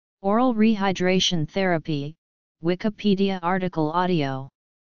Oral rehydration therapy, Wikipedia article audio.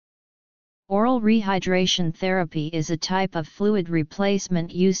 Oral rehydration therapy is a type of fluid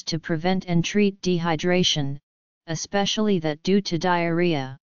replacement used to prevent and treat dehydration, especially that due to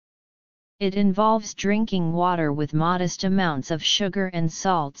diarrhea. It involves drinking water with modest amounts of sugar and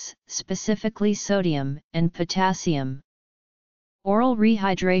salts, specifically sodium and potassium. Oral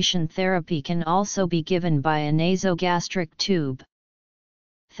rehydration therapy can also be given by a nasogastric tube.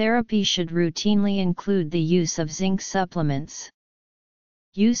 Therapy should routinely include the use of zinc supplements.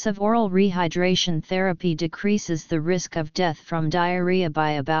 Use of oral rehydration therapy decreases the risk of death from diarrhea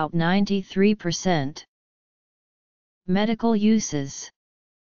by about 93%. Medical uses.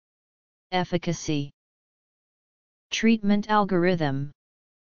 Efficacy. Treatment algorithm.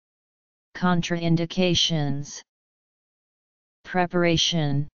 Contraindications.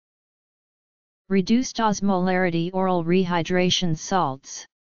 Preparation. Reduced osmolarity oral rehydration salts.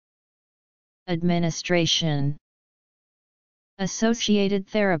 Administration. Associated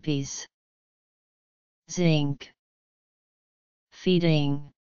therapies. Zinc.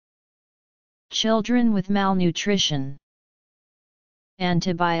 Feeding. Children with malnutrition.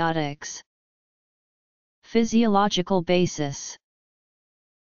 Antibiotics. Physiological basis.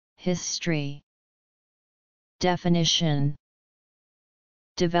 History. Definition.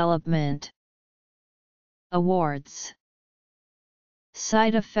 Development. Awards.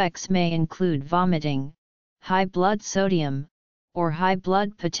 Side effects may include vomiting, high blood sodium, or high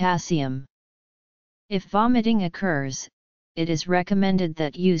blood potassium. If vomiting occurs, it is recommended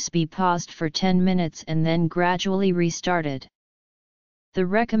that use be paused for 10 minutes and then gradually restarted. The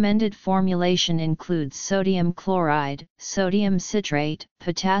recommended formulation includes sodium chloride, sodium citrate,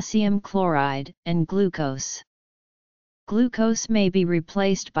 potassium chloride, and glucose. Glucose may be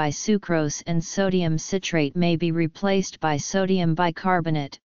replaced by sucrose and sodium citrate may be replaced by sodium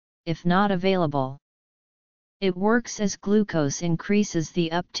bicarbonate, if not available. It works as glucose increases the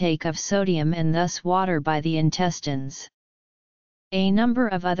uptake of sodium and thus water by the intestines. A number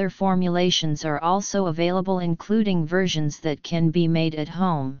of other formulations are also available, including versions that can be made at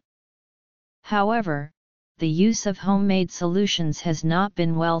home. However, the use of homemade solutions has not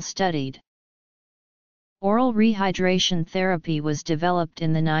been well studied. Oral rehydration therapy was developed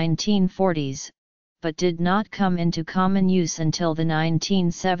in the 1940s, but did not come into common use until the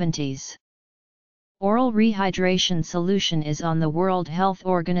 1970s. Oral rehydration solution is on the World Health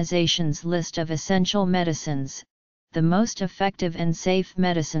Organization's list of essential medicines, the most effective and safe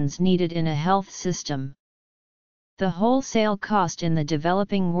medicines needed in a health system. The wholesale cost in the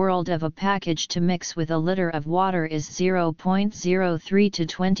developing world of a package to mix with a liter of water is 0.03 to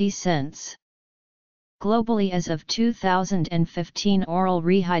 20 cents. Globally, as of 2015, oral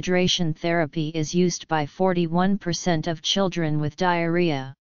rehydration therapy is used by 41% of children with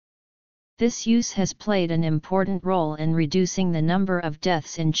diarrhea. This use has played an important role in reducing the number of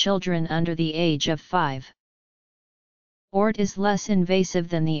deaths in children under the age of 5. ORT is less invasive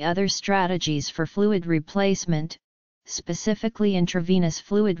than the other strategies for fluid replacement, specifically intravenous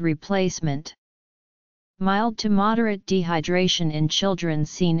fluid replacement. Mild to moderate dehydration in children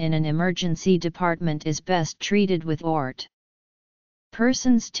seen in an emergency department is best treated with ORT.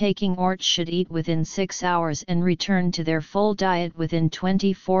 Persons taking ORT should eat within 6 hours and return to their full diet within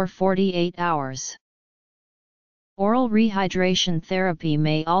 24-48 hours. Oral rehydration therapy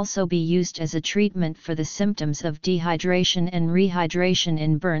may also be used as a treatment for the symptoms of dehydration and rehydration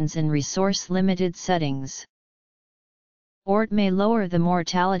in burns in resource-limited settings. ORT may lower the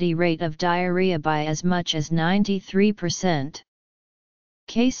mortality rate of diarrhea by as much as 93%.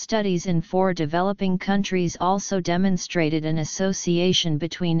 Case studies in 4 developing countries also demonstrated an association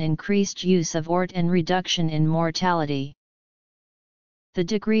between increased use of ORT and reduction in mortality. The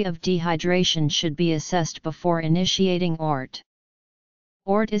degree of dehydration should be assessed before initiating ORT.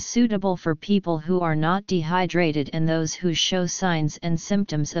 ORT is suitable for people who are not dehydrated and those who show signs and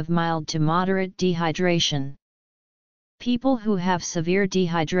symptoms of mild to moderate dehydration. People who have severe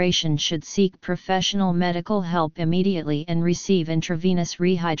dehydration should seek professional medical help immediately and receive intravenous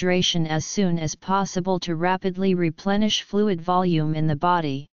rehydration as soon as possible to rapidly replenish fluid volume in the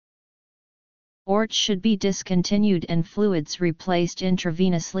body. ORT should be discontinued and fluids replaced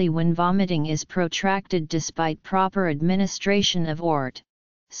intravenously when vomiting is protracted despite proper administration of ORT.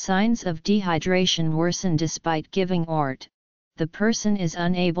 Signs of dehydration worsen despite giving ORT. The person is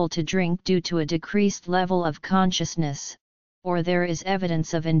unable to drink due to a decreased level of consciousness, or there is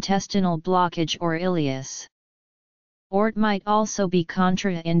evidence of intestinal blockage or ileus. ORT might also be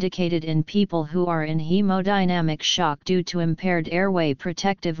contraindicated in people who are in hemodynamic shock due to impaired airway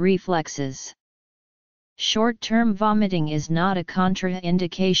protective reflexes. Short-term vomiting is not a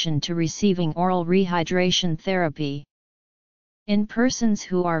contraindication to receiving oral rehydration therapy. In persons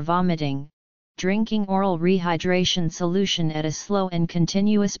who are vomiting, drinking oral rehydration solution at a slow and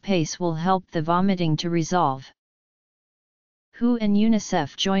continuous pace will help the vomiting to resolve. WHO and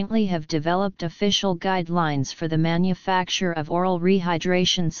UNICEF jointly have developed official guidelines for the manufacture of oral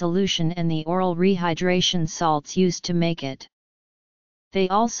rehydration solution and the oral rehydration salts used to make it. They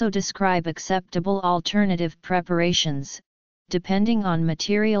also describe acceptable alternative preparations, depending on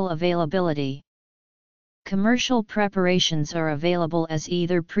material availability. Commercial preparations are available as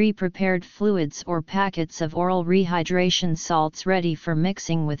either pre-prepared fluids or packets of oral rehydration salts ready for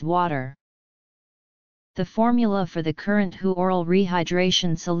mixing with water. The formula for the current WHO oral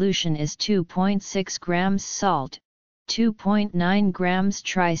rehydration solution is 2.6 grams salt, 2.9 grams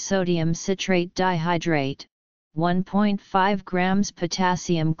trisodium citrate dihydrate, 1.5 grams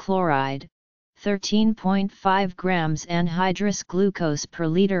potassium chloride, 13.5 grams anhydrous glucose per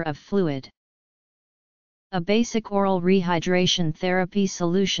liter of fluid. A basic oral rehydration therapy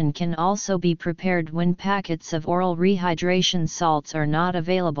solution can also be prepared when packets of oral rehydration salts are not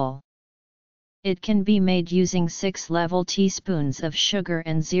available. It can be made using 6 level teaspoons of sugar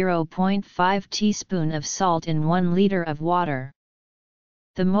and 0.5 teaspoon of salt in 1 liter of water.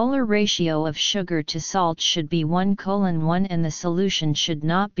 The molar ratio of sugar to salt should be 1:1 and the solution should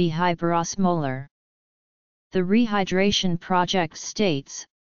not be hyperosmolar. The Rehydration Project states,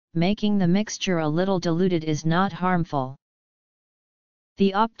 making the mixture a little diluted is not harmful.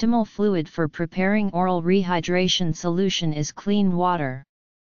 The optimal fluid for preparing oral rehydration solution is clean water.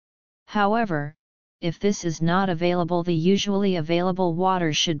 However, if this is not available, the usually available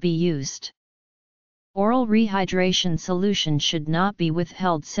water should be used. Oral rehydration solution should not be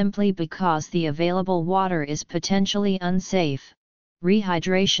withheld simply because the available water is potentially unsafe.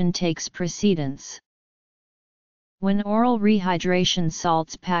 Rehydration takes precedence. When oral rehydration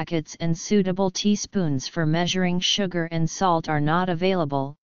salts packets and suitable teaspoons for measuring sugar and salt are not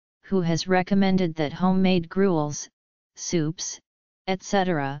available, WHO has recommended that homemade gruels, soups,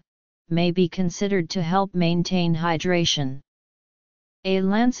 etc., may be considered to help maintain hydration. A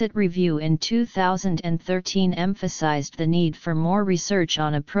Lancet review in 2013 emphasized the need for more research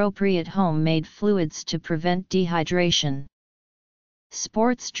on appropriate homemade fluids to prevent dehydration.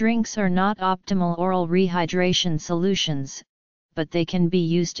 Sports drinks are not optimal oral rehydration solutions, but they can be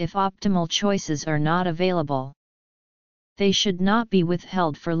used if optimal choices are not available. They should not be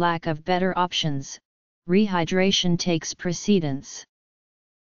withheld for lack of better options. Rehydration takes precedence.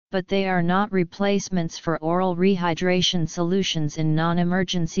 But they are not replacements for oral rehydration solutions in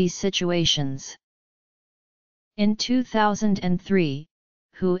non-emergency situations. In 2003,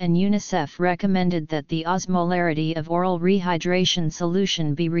 WHO and UNICEF recommended that the osmolarity of oral rehydration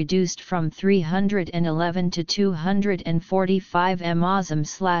solution be reduced from 311 to 245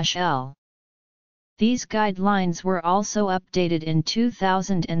 mosm/L. These guidelines were also updated in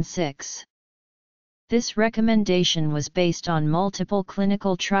 2006. This recommendation was based on multiple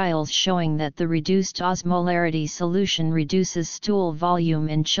clinical trials showing that the reduced osmolarity solution reduces stool volume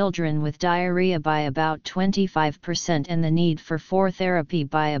in children with diarrhea by about 25% and the need for therapy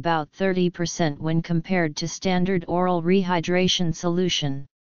by about 30% when compared to standard oral rehydration solution.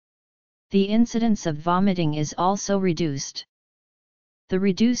 The incidence of vomiting is also reduced. The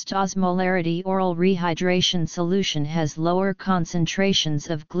reduced osmolarity oral rehydration solution has lower concentrations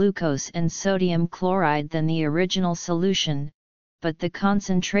of glucose and sodium chloride than the original solution, but the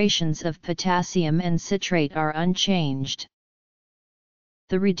concentrations of potassium and citrate are unchanged.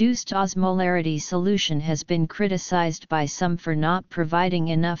 The reduced osmolarity solution has been criticized by some for not providing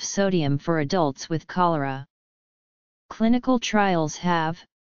enough sodium for adults with cholera. Clinical trials have,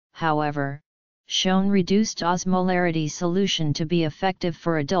 however, shown reduced osmolarity solution to be effective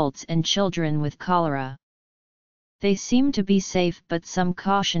for adults and children with cholera. They seem to be safe, but some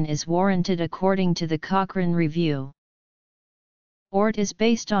caution is warranted according to the Cochrane Review. ORT is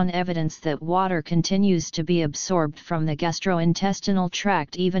based on evidence that water continues to be absorbed from the gastrointestinal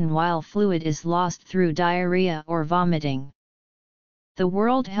tract even while fluid is lost through diarrhea or vomiting. The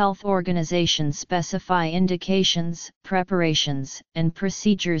World Health Organization specify indications, preparations, and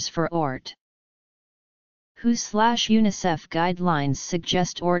procedures for ORT. WHO/UNICEF guidelines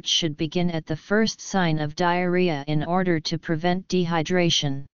suggest ORT should begin at the first sign of diarrhea in order to prevent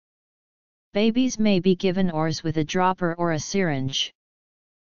dehydration. Babies may be given ORS with a dropper or a syringe.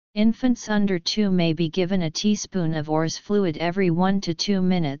 Infants under 2 may be given a teaspoon of ORS fluid every 1 to 2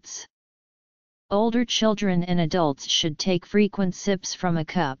 minutes. Older children and adults should take frequent sips from a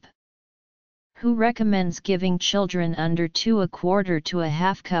cup. Who recommends giving children under 2 1/4 to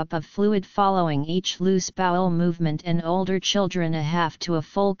 1/2 cup of fluid following each loose bowel movement and older children 1/2 to a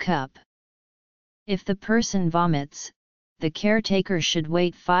full cup. If the person vomits, the caretaker should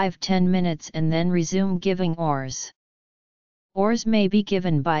wait 5–10 minutes and then resume giving ORS. ORS may be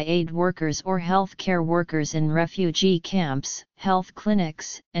given by aid workers or healthcare workers in refugee camps, health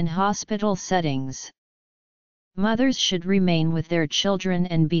clinics, and hospital settings. Mothers should remain with their children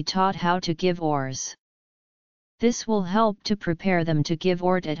and be taught how to give ORS. This will help to prepare them to give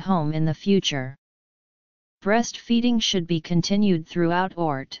ORT at home in the future. Breastfeeding should be continued throughout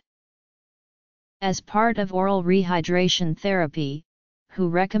ORT. As part of oral rehydration therapy, WHO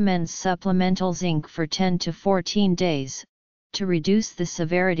recommends supplemental zinc for 10 to 14 days, to reduce the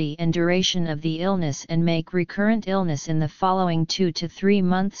severity and duration of the illness and make recurrent illness in the following 2 to 3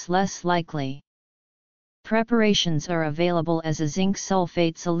 months less likely. Preparations are available as a zinc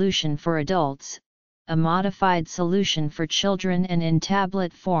sulfate solution for adults, a modified solution for children, and in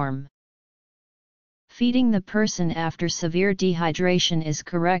tablet form. Feeding the person after severe dehydration is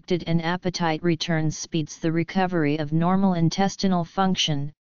corrected and appetite returns speeds the recovery of normal intestinal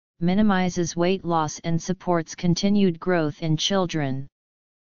function, minimizes weight loss and supports continued growth in children.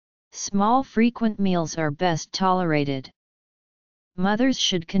 Small frequent meals are best tolerated. Mothers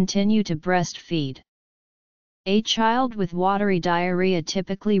should continue to breastfeed. A child with watery diarrhea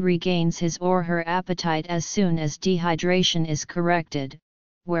typically regains his or her appetite as soon as dehydration is corrected,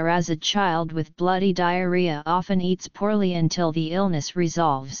 whereas a child with bloody diarrhea often eats poorly until the illness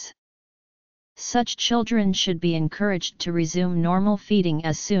resolves. Such children should be encouraged to resume normal feeding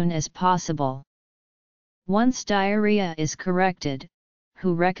as soon as possible. Once diarrhea is corrected,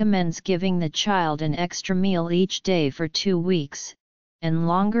 WHO recommends giving the child an extra meal each day for 2 weeks, and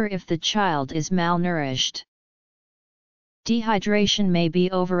longer if the child is malnourished. Dehydration may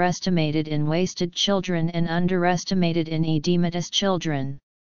be overestimated in wasted children and underestimated in edematous children.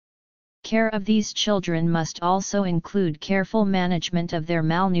 Care of these children must also include careful management of their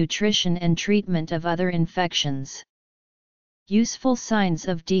malnutrition and treatment of other infections. Useful signs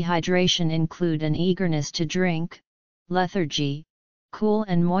of dehydration include an eagerness to drink, lethargy, cool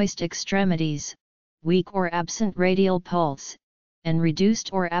and moist extremities, weak or absent radial pulse, and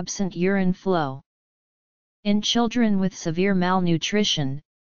reduced or absent urine flow. In children with severe malnutrition,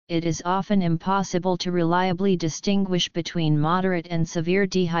 it is often impossible to reliably distinguish between moderate and severe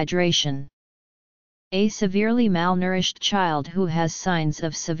dehydration. A severely malnourished child who has signs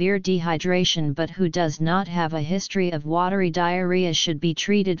of severe dehydration but who does not have a history of watery diarrhea should be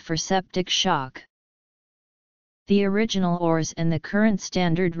treated for septic shock. The original ORS and the current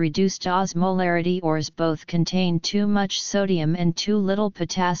standard reduced osmolarity ORS both contain too much sodium and too little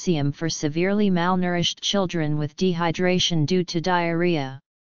potassium for severely malnourished children with dehydration due to diarrhea.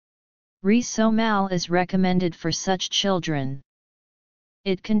 Risomal is recommended for such children.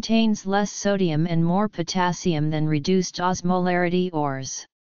 It contains less sodium and more potassium than reduced osmolarity ORS.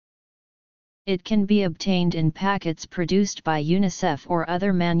 It can be obtained in packets produced by UNICEF or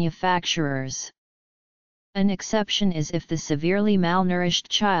other manufacturers. An exception is if the severely malnourished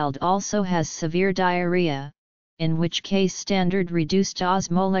child also has severe diarrhea, in which case standard reduced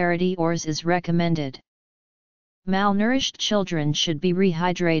osmolarity ORS is recommended. Malnourished children should be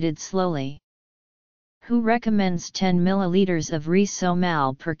rehydrated slowly. WHO recommends 10 ml of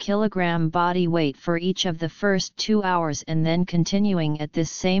Risomal per kilogram body weight for each of the first 2 hours and then continuing at this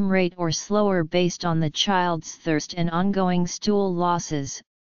same rate or slower based on the child's thirst and ongoing stool losses,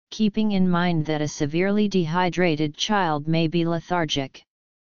 keeping in mind that a severely dehydrated child may be lethargic.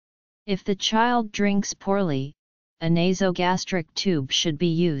 If the child drinks poorly, a nasogastric tube should be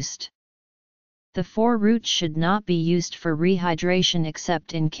used. The 4 route should not be used for rehydration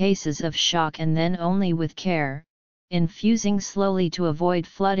except in cases of shock and then only with care, infusing slowly to avoid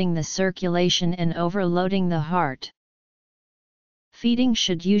flooding the circulation and overloading the heart. Feeding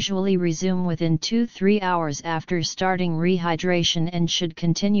should usually resume within 2–3 hours after starting rehydration and should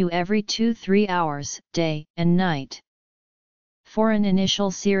continue every 2–3 hours, day and night. For an initial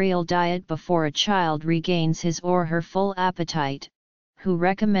cereal diet before a child regains his or her full appetite, WHO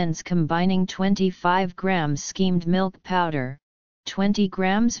recommends combining 25 grams skimmed milk powder, 20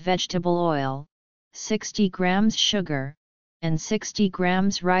 grams vegetable oil, 60 grams sugar, and 60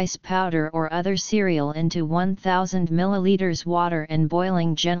 grams rice powder or other cereal into 1000 milliliters water and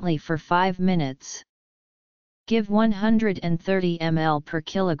boiling gently for 5 minutes. Give 130 ml per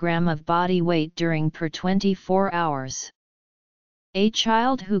kilogram of body weight during per 24 hours. A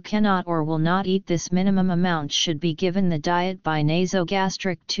child who cannot or will not eat this minimum amount should be given the diet by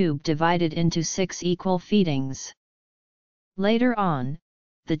nasogastric tube divided into 6 equal feedings. Later on,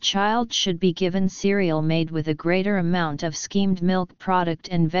 the child should be given cereal made with a greater amount of skimmed milk product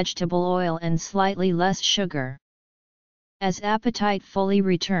and vegetable oil and slightly less sugar. As appetite fully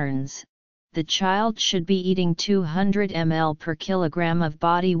returns, the child should be eating 200 ml per kilogram of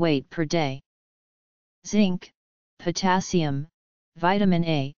body weight per day. Zinc, potassium, vitamin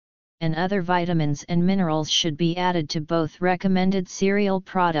A, and other vitamins and minerals should be added to both recommended cereal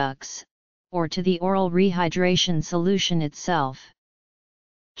products, or to the oral rehydration solution itself.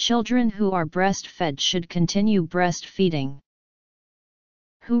 Children who are breastfed should continue breastfeeding.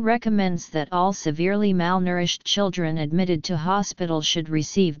 WHO recommends that all severely malnourished children admitted to hospital should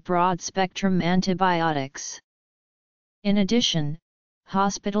receive broad-spectrum antibiotics. In addition,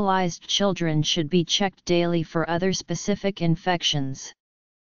 hospitalized children should be checked daily for other specific infections.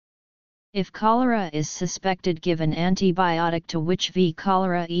 If cholera is suspected, give an antibiotic to which V.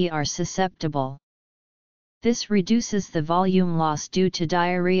 cholerae are susceptible. This reduces the volume loss due to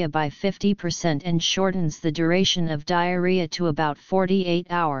diarrhea by 50% and shortens the duration of diarrhea to about 48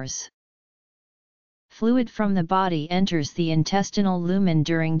 hours. Fluid from the body enters the intestinal lumen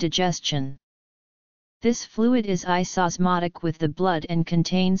during digestion. This fluid is isosmotic with the blood and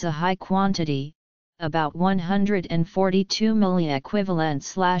contains a high quantity, about 142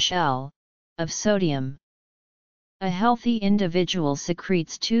 milliequivalent/L, of sodium. A healthy individual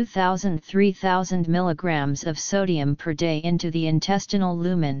secretes 2,000–3,000 mg of sodium per day into the intestinal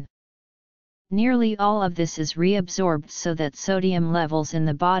lumen. Nearly all of this is reabsorbed so that sodium levels in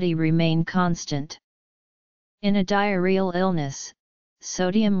the body remain constant. In a diarrheal illness,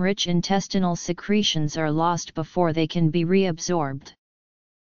 sodium-rich intestinal secretions are lost before they can be reabsorbed.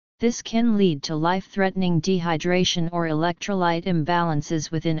 This can lead to life-threatening dehydration or electrolyte imbalances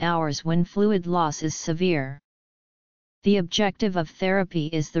within hours when fluid loss is severe. The objective of therapy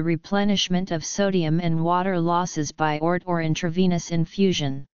is the replenishment of sodium and water losses by ORT or intravenous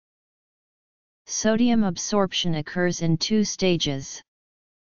infusion. Sodium absorption occurs in two stages.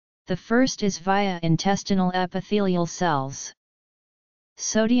 The first is via intestinal epithelial cells.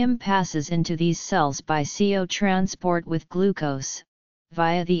 Sodium passes into these cells by CO transport with glucose,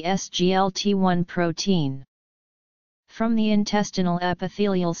 via the SGLT1 protein. From the intestinal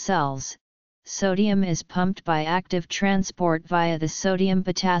epithelial cells, sodium is pumped by active transport via the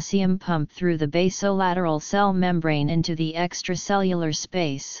sodium-potassium pump through the basolateral cell membrane into the extracellular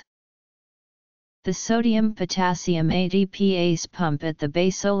space. The sodium-potassium ADPase pump at the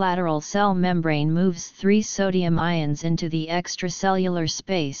basolateral cell membrane moves 3 sodium ions into the extracellular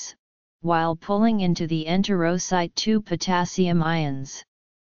space, while pulling into the enterocyte 2 potassium ions.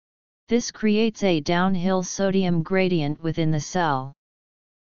 This creates a downhill sodium gradient within the cell.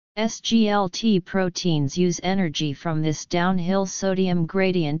 SGLT proteins use energy from this downhill sodium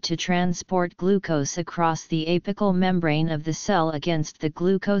gradient to transport glucose across the apical membrane of the cell against the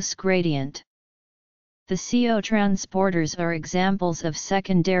glucose gradient. The CO transporters are examples of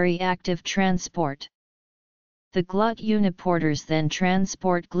secondary active transport. The GLUT uniporters then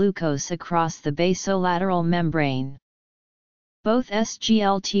transport glucose across the basolateral membrane. Both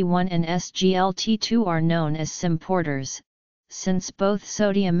SGLT1 and SGLT2 are known as symporters, since both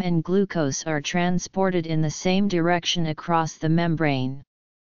sodium and glucose are transported in the same direction across the membrane.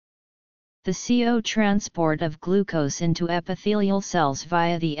 The CO transport of glucose into epithelial cells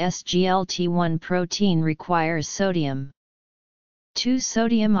via the SGLT1 protein requires sodium. 2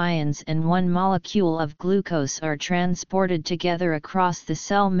 sodium ions and 1 molecule of glucose are transported together across the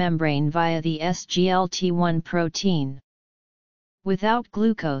cell membrane via the SGLT1 protein. Without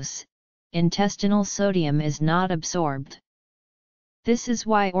glucose, intestinal sodium is not absorbed. This is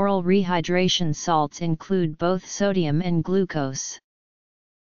why oral rehydration salts include both sodium and glucose.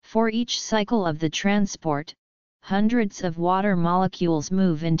 For each cycle of the transport, hundreds of water molecules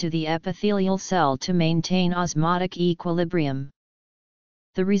move into the epithelial cell to maintain osmotic equilibrium.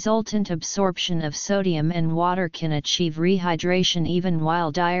 The resultant absorption of sodium and water can achieve rehydration even while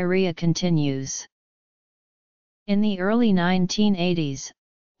diarrhea continues. In the early 1980s,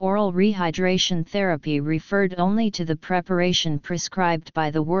 oral rehydration therapy referred only to the preparation prescribed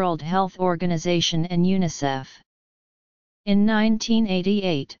by the World Health Organization and UNICEF. In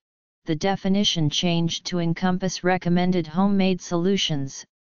 1988, the definition changed to encompass recommended homemade solutions,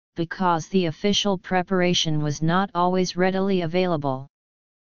 because the official preparation was not always readily available.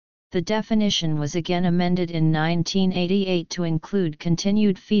 The definition was again amended in 1988 to include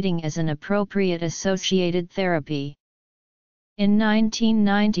continued feeding as an appropriate associated therapy. In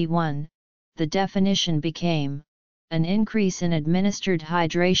 1991, the definition became an increase in administered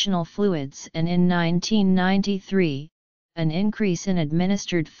hydrational fluids, and in 1993, an increase in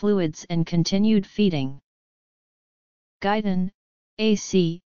administered fluids and continued feeding. Guyton,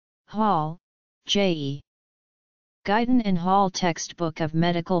 A.C. Hall, J.E. Guyton and Hall Textbook of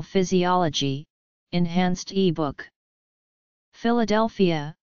Medical Physiology, Enhanced eBook.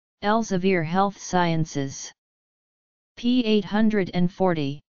 Philadelphia, Elsevier Health Sciences. p.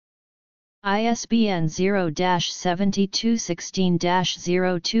 840. ISBN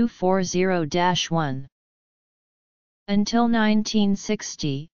 0-7216-0240-1. Until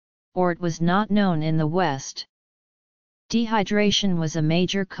 1960, ORT was not known in the West. Dehydration was a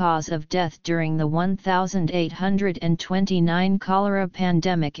major cause of death during the 1829 cholera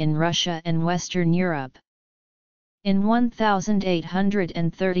pandemic in Russia and Western Europe. In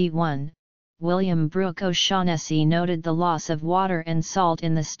 1831, William Brooke O'Shaughnessy noted the loss of water and salt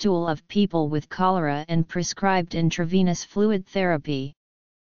in the stool of people with cholera and prescribed intravenous fluid therapy.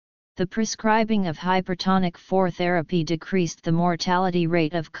 The prescribing of hypertonic 4 therapy decreased the mortality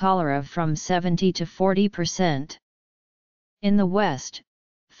rate of cholera from 70 to 40%. In the West,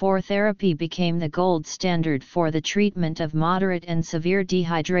 4 therapy became the gold standard for the treatment of moderate and severe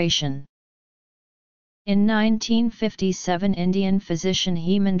dehydration. In 1957, Indian physician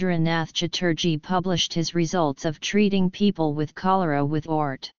Hemendranath Chatterjee published his results of treating people with cholera with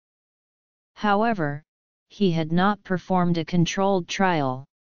ORT. However, he had not performed a controlled trial.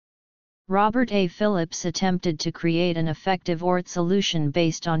 Robert A. Phillips attempted to create an effective ORT solution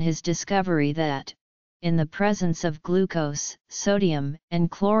based on his discovery that, in the presence of glucose, sodium, and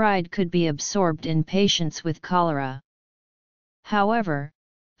chloride could be absorbed in patients with cholera. However,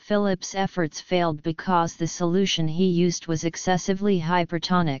 Phillips' efforts failed because the solution he used was excessively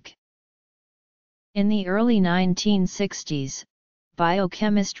hypertonic. In the early 1960s,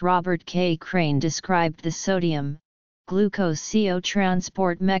 biochemist Robert K. Crane described the sodium-glucose-CO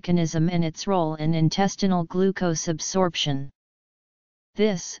transport mechanism and its role in intestinal glucose absorption.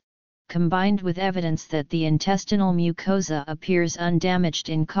 This, combined with evidence that the intestinal mucosa appears undamaged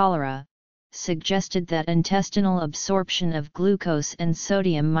in cholera, suggested that intestinal absorption of glucose and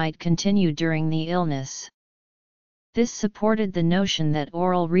sodium might continue during the illness. This supported the notion that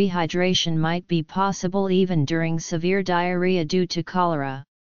oral rehydration might be possible even during severe diarrhea due to cholera.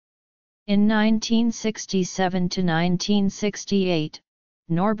 In 1967 to 1968,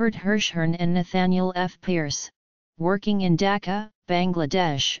 Norbert Hirschhorn and Nathaniel F. Pierce, working in Dhaka,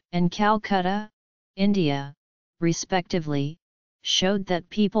 Bangladesh, and Calcutta, India, respectively, showed that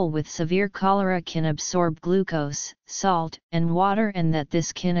people with severe cholera can absorb glucose, salt, and water, and that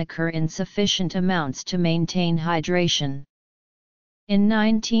this can occur in sufficient amounts to maintain hydration. In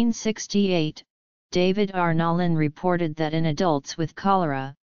 1968, David R. Nolan reported that in adults with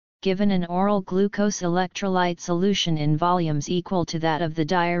cholera, given an oral glucose electrolyte solution in volumes equal to that of the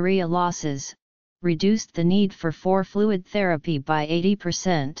diarrhea losses, reduced the need for fluid therapy by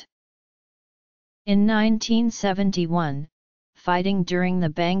 80%. In 1971, fighting during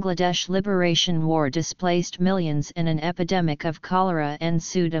the Bangladesh Liberation War displaced millions and an epidemic of cholera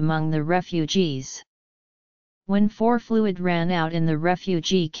ensued among the refugees. When fluid ran out in the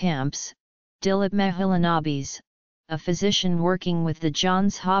refugee camps, Dilip Mahalanobis, a physician working with the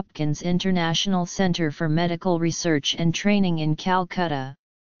Johns Hopkins International Center for Medical Research and Training in Calcutta,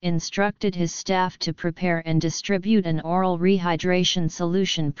 instructed his staff to prepare and distribute an oral rehydration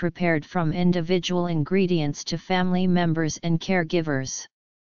solution prepared from individual ingredients to family members and caregivers.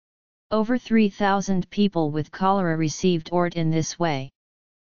 Over 3,000 people with cholera received ORT in this way.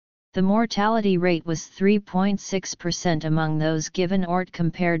 The mortality rate was 3.6% among those given ORT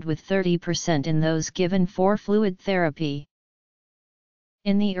compared with 30% in those given fluid therapy.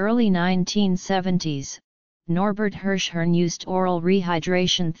 In the early 1970s, Norbert Hirschhorn used oral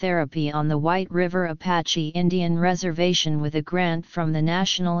rehydration therapy on the White River Apache Indian Reservation with a grant from the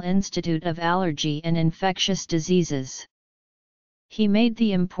National Institute of Allergy and Infectious Diseases. He made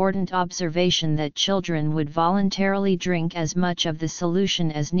the important observation that children would voluntarily drink as much of the solution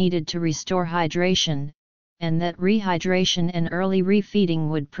as needed to restore hydration, and that rehydration and early refeeding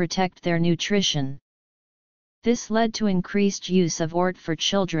would protect their nutrition. This led to increased use of ORT for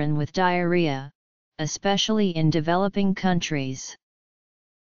children with diarrhea, especially in developing countries.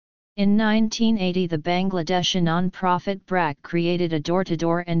 In 1980, the Bangladeshi non-profit BRAC created a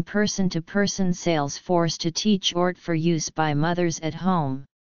door-to-door and person-to-person sales force to teach ORT for use by mothers at home.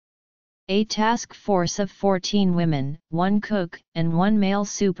 A task force of 14 women, 1 cook, and 1 male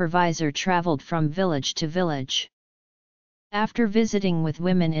supervisor traveled from village to village. After visiting with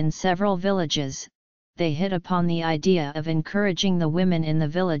women in several villages, they hit upon the idea of encouraging the women in the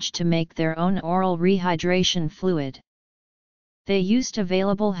village to make their own oral rehydration fluid. They used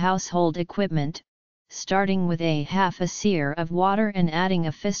available household equipment, starting with a half a seer of water and adding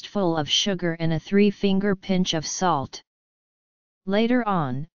a fistful of sugar and a 3-finger pinch of salt. Later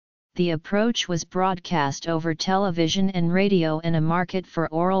on, the approach was broadcast over television and radio and a market for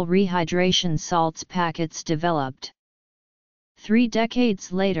oral rehydration salts packets developed. 3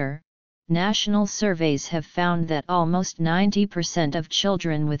 decades later, national surveys have found that almost 90% of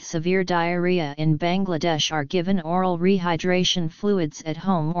children with severe diarrhea in Bangladesh are given oral rehydration fluids at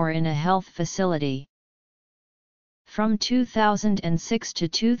home or in a health facility. From 2006 to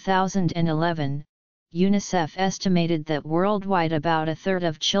 2011, UNICEF estimated that worldwide about a third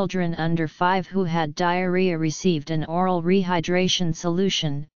of children under 5 who had diarrhea received an oral rehydration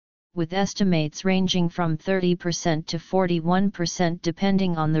solution, with estimates ranging from 30% to 41%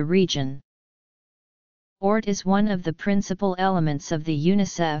 depending on the region. ORT is one of the principal elements of the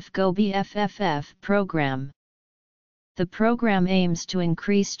UNICEF Go BFFF program. The program aims to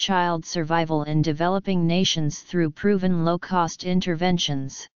increase child survival in developing nations through proven low-cost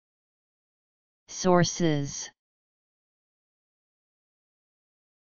interventions. Sources.